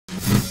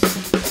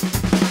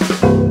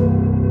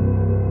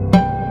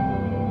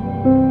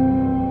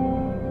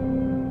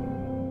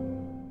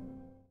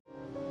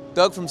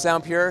Doug from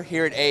SoundPure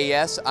here at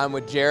AES. I'm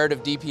with Jared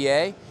of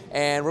DPA,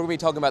 and we're going to be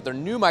talking about their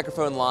new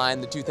microphone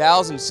line, the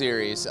 2000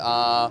 series,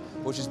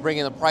 which is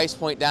bringing the price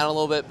point down a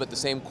little bit, but the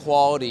same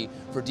quality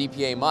for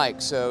DPA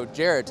mics. So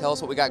Jared, tell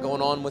us what we got going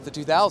on with the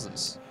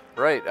 2000s.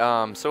 Right,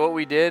 so what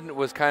we did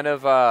was kind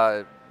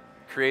of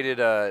created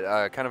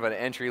a kind of an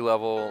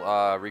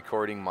entry-level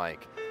recording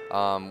mic.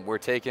 We're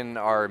taking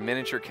our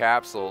miniature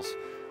capsules.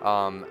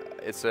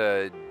 It's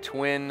a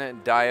twin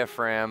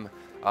diaphragm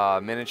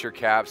miniature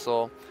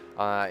capsule,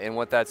 and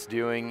what that's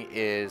doing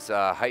is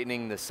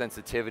heightening the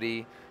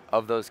sensitivity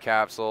of those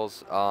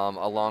capsules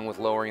along with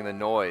lowering the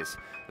noise.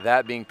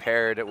 That being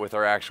paired with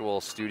our actual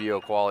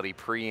studio quality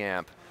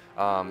preamp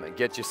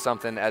gets you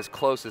something as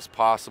close as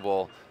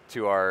possible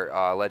to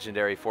our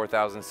legendary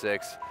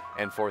 4006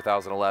 and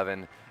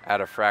 4011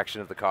 at a fraction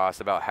of the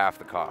cost, about half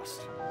the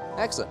cost.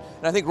 Excellent.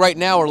 And I think right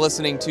now we're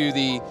listening to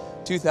the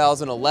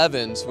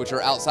 2011s, which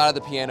are outside of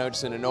the piano,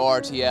 just in a no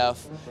RTF.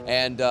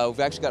 And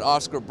we've actually got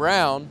Oscar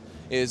Brown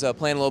is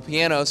playing a little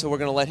piano, so we're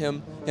going to let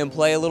him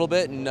play a little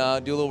bit and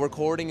do a little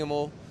recording, and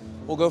we'll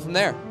go from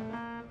there.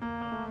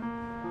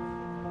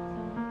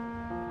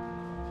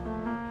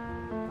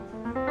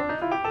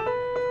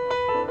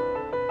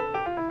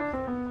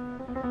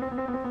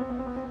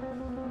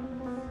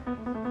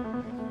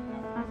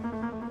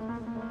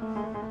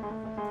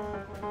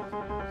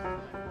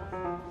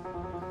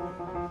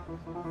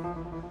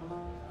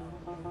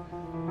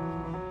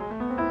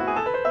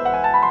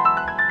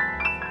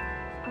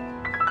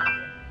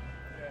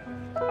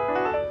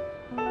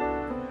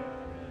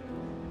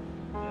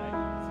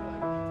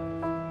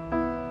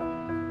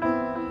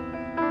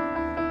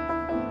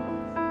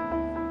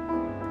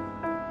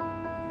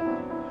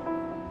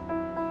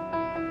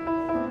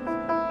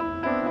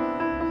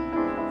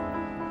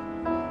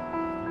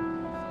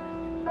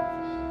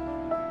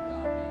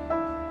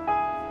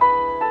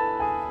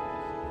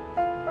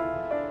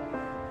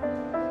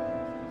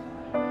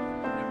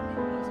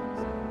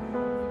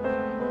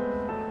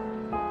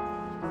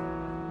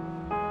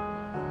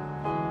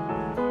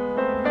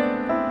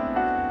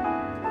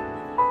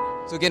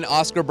 So again,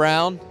 Oscar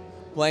Brown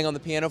playing on the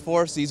piano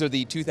for us. These are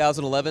the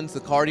 2011s,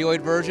 the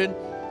cardioid version.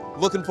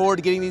 Looking forward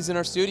to getting these in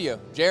our studio.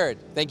 Jared,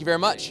 thank you very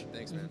much.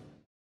 Thanks, man.